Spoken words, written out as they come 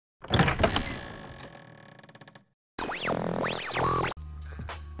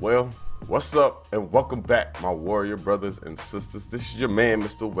Well, what's up and welcome back, my warrior brothers and sisters. This is your man,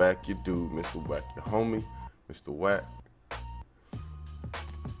 Mr. WaCK, your dude, Mr. WaCK, your homie, Mr. WaCK.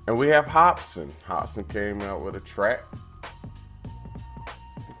 And we have Hopsin. Hopsin came out with a track.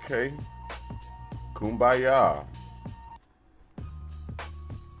 Okay. Kumbaya.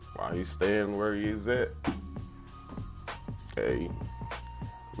 Why he's staying where he is at. Okay.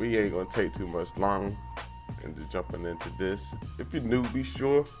 We ain't gonna take too much long into jumping into this. If you're new, be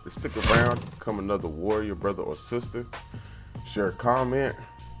sure to stick around, become another warrior brother or sister. Share a comment.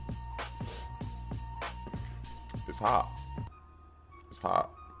 It's hot. It's hot.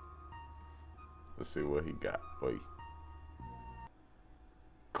 Let's see what he got. Wait.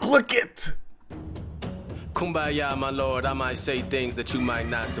 Click it! Kumbaya, my lord, I might say things that you might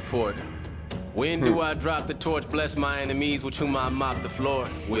not support. When do I drop the torch, bless my enemies with whom I mop the floor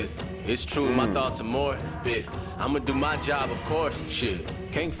with? It's true, my thoughts are morbid. I'ma do my job, of course, shit.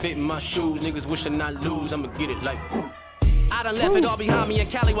 Can't fit in my shoes, niggas wishing I lose, I'ma get it like, whoo. I done left it all behind me in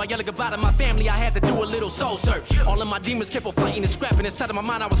Cali while yelling goodbye to my family. I had to do a little soul search. All of my demons kept on fighting and scrapping. Inside of my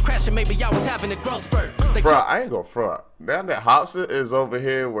mind I was crashing, maybe I was having a growth spurt. Bro, I ain't gonna front. Now that Hopsin is over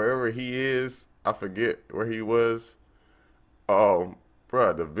here, wherever he is, I forget where he was.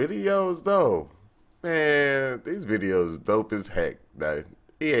 Bro, the videos though, man, these videos dope as heck. That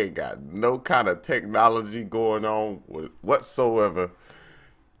he ain't got no kind of technology going on whatsoever.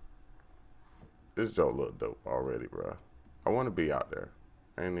 This Joe look dope already, bro. I want to be out there.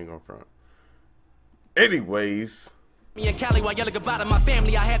 I ain't even gonna front. Anyways. Me in Cali while yelling goodbye to my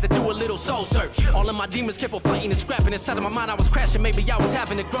family, I had to do a little soul search. All of my demons kept on fighting and scrapping. Inside of my mind I was crashing, maybe I was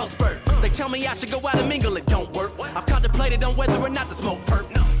having a growth spurt. They tell me I should go out and mingle, it don't work. I've contemplated on whether or not to smoke perp.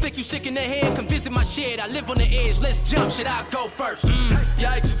 Think you sick in the head, come visit my shed. I live on the edge, let's jump, shit, I'll go first.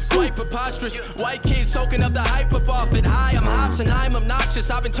 Yikes, quite preposterous. White kids soaking up the hype up off it. Hi, I'm Hopsin, I'm obnoxious.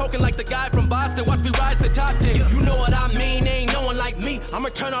 I've been talking like the guy from Boston. Watch me rise to top 10. You know what I mean, ain't no one like me. I'ma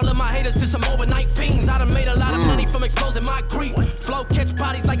turn all of my haters to some overnight fiends. I done made a lot of money from exposing my grief. Flow catch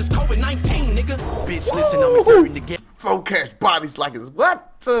bodies like it's COVID-19, nigga. Bitch, listen, I'm exerting to get. Flow catch bodies like it's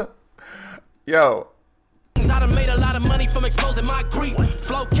what? Yo. I done made a lot of money from exposing my grief.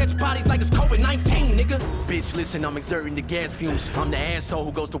 Flow catch bodies like it's COVID-19, nigga. Bitch, listen, I'm exerting the gas fumes. I'm the asshole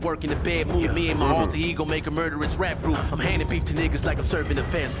who goes to work in the bed mood. Me and my alter ego make a murderous rap group. I'm handing beef to niggas like I'm serving the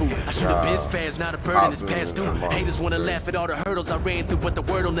fast food. I should have been spazzed, now the burden is passed through. Haters wanna laugh at all the hurdles I ran through, but the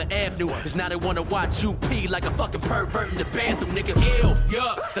word on the avenue is now they wanna watch you pee like a fucking pervert in the bathroom, nigga. Ill,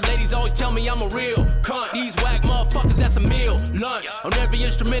 yeah. The ladies always tell me I'm a real cunt. These whack motherfuckers, that's a meal. Lunch. On every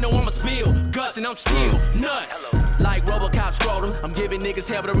instrumental I'ma spill guts and I'm still nuts. Like RoboCop scrotum, I'm giving niggas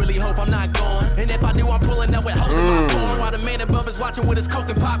hell, but I really hope I'm not gone. And if I do, I'm pulling up with hoes in my phone while the man above is watching with his coke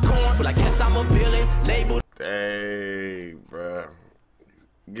and popcorn. But I guess I'm a villain, labeled. Dang, bruh.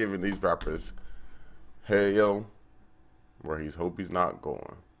 Giving these rappers hell where he's hope he's not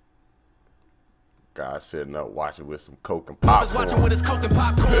going. Guy sitting up watching with some coke and popcorn. I was watching with his coke and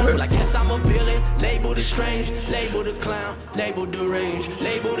popcorn. But I guess I'm a villain, labeled as strange, labeled a clown, labeled deranged,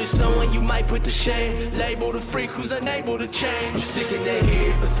 labeled as someone you might put to shame, labeled a freak who's unable to change. I'm sick in the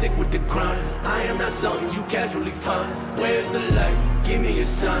head, but sick with the grind. I am not something you casually find. Where's the light? Give me a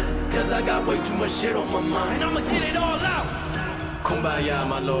sign, cause I got way too much shit on my mind. And I'ma get it all out. Kumbaya,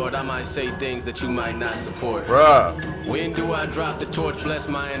 my lord, I might say things that you might not support. Bruh. When do I drop the torch, bless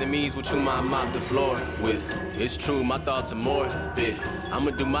my enemies with whom I mop the floor with? It's true, my thoughts are morbid.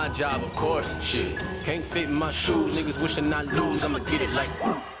 I'ma do my job, of course, shit. Can't fit in my shoes, niggas wishing I lose, I'ma get it like,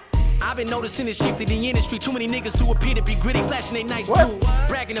 whoo. I've been noticing a shift in the industry. Too many niggas who appear to be gritty, flashing they nice too.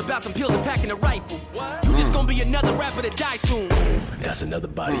 Bragging about some pills and packing a rifle. You just gonna be another rapper to die soon. That's another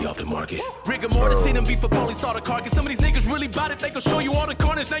body off the market. Rigor mortis, see them beef for police, saw the carcass. Some of these niggas really bout it, they gon' show you all the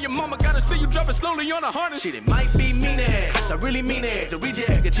corners. Now your mama gotta see you dropping slowly on a harness. Shit, it might be mean ass, I really mean it. The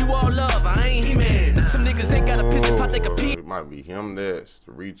reject that you all love, I ain't He-Man. Some niggas ain't got a piss and pot, they can pee. It might be him this,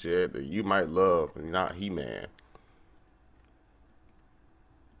 the reject that you might love, and not He-Man.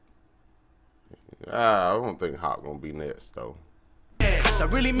 I don't think Hop gonna be next though. I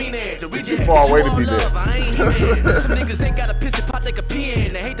really mean it. The too far away to be next. I ain't He-Man. Some niggas ain't got a piss and pot they can pee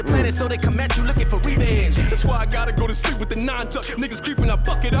in. They hate the planet, so they come at you looking for revenge. That's why I gotta go to sleep with the 9-tuck. Niggas creeping, I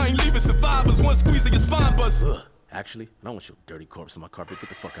fuck it, I ain't leaving survivors. One squeeze of your spine bust. Actually, I don't want your dirty corpse on my carpet. Get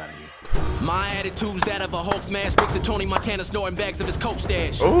the fuck out of here. My attitude's that of a Hulk smash. Mixing Tony Montana snorting bags of his coke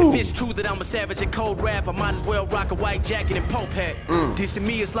stash. Ooh. If it's true that I'm a savage and cold rap, I might as well rock a white jacket and pope hat. Dissing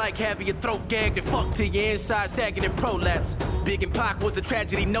me is like having your throat gagged and fuck till your inside sagging and prolapse. Big and Pac was a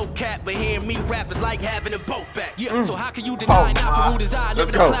tragedy, no cap, but hearing me rap is like having them both back. Yeah, so how can you deny not for rude as I?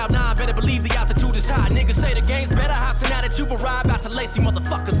 Living in cloud nine, better believe the altitude is high. Niggas say the game's better, Hopsin, now that you've arrived. About to lace you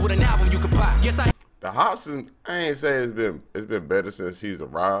motherfuckers with an album you can buy. Yes, I. The Hopsin, I ain't say it's been better since he's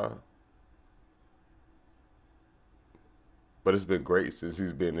arrived, but it's been great since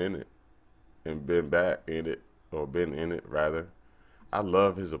he's been in it and been back in it, or been in it rather. I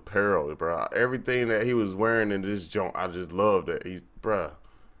love his apparel, bro. Everything that he was wearing in this joint, I just love that. He's, bro,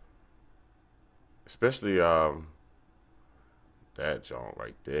 especially that joint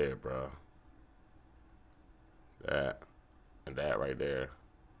right there, bro. That and that right there.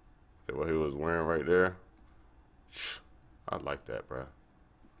 What he was wearing right there, I like that, bro.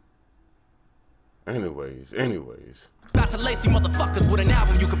 Anyways. About to lace you motherfuckers with an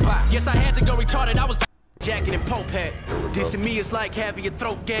album you can buy. Yes, I had to go retarded. I was jacket and pope hat. Dissing me is like having your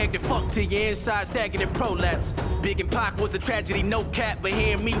throat gagged and fuck till your inside sagging and prolapse. Big and Pac was a tragedy, no cap, but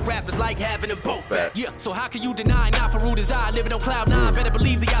hearing me rap is like having them both back. Yeah, so how can you deny not for rude as I? Living on cloud nine, better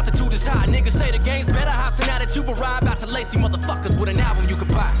believe the altitude is high. Niggas say the game's better, Hopsin, now that you've arrived. About to lace you motherfuckers with an album you can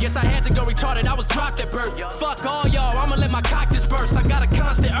buy. Yes, I had to go retarded, I was dropped at birth. Fuck all y'all, I'ma let my cock disperse. I got a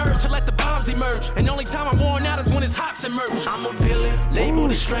constant urge to let the bombs emerge, and the only time I'm worn out is when it's Hopsin merge. I'm a villain, labeled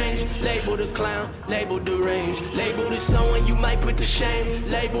as strange, labeled a clown, labeled deranged, labeled as someone you might put to shame,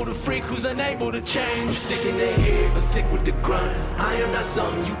 labeled a freak who's unable to change. I'm sick in their head, but sick with the grind. I am not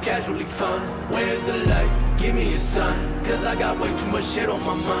something you casually find. Where's the light? Give me a sign, cause I got way too much shit on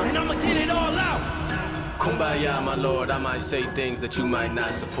my mind, and I'ma get it all out. Kumbaya, my lord, I might say things that you might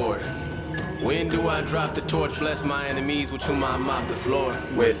not support. When do I drop the torch? Bless my enemies with whom I mop the floor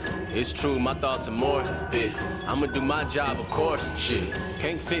with. It's true, my thoughts are morbid. I'ma do my job, of course. Shit,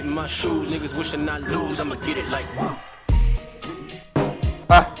 can't fit in my shoes. Niggas wishing I lose. I'ma get it like woo.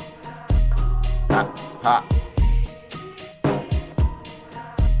 Ha. Ha.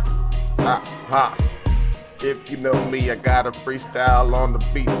 Ha. Ha. If you know me, I got a freestyle on the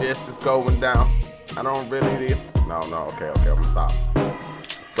beat. Yes, it's going down. I don't really need. No. Okay. I'm gonna stop.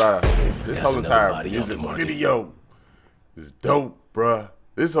 Bruh, this whole entire music video is dope, bruh.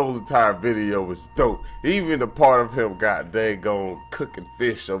 This whole entire video is dope. Even the part of him got daggone cooking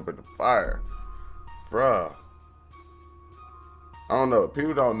fish over the fire. Bruh. I don't know.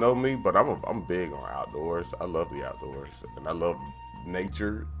 People don't know me, but I'm big on outdoors. I love the outdoors. And I love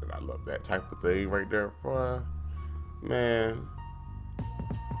nature. And I love that type of thing right there, bruh. Man.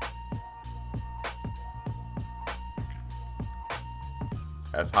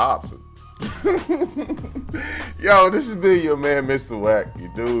 That's Hopsin. Yo, this has been your man, Mr. Wack. You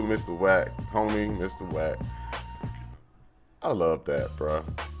dude, Mr. Wack. Homie, Mr. Wack. I love that, bro.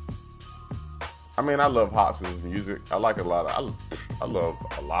 I mean, I love Hopsin's music. I like a lot of, I love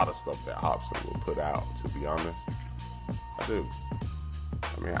a lot of stuff that Hopsin will put out, to be honest. I do.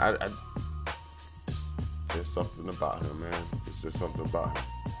 I mean, it's just something about him, man. It's just something about him.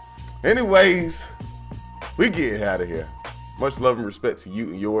 Anyways, we getting out of here. Much love and respect to you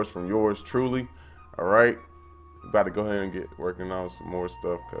and yours from yours truly. All right. We about to go ahead and get working on some more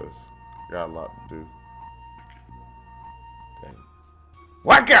stuff because got a lot to do. Dang.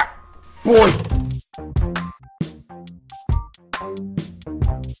 WaCK out, boy.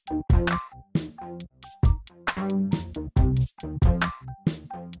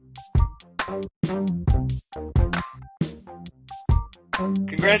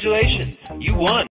 Congratulations, you won.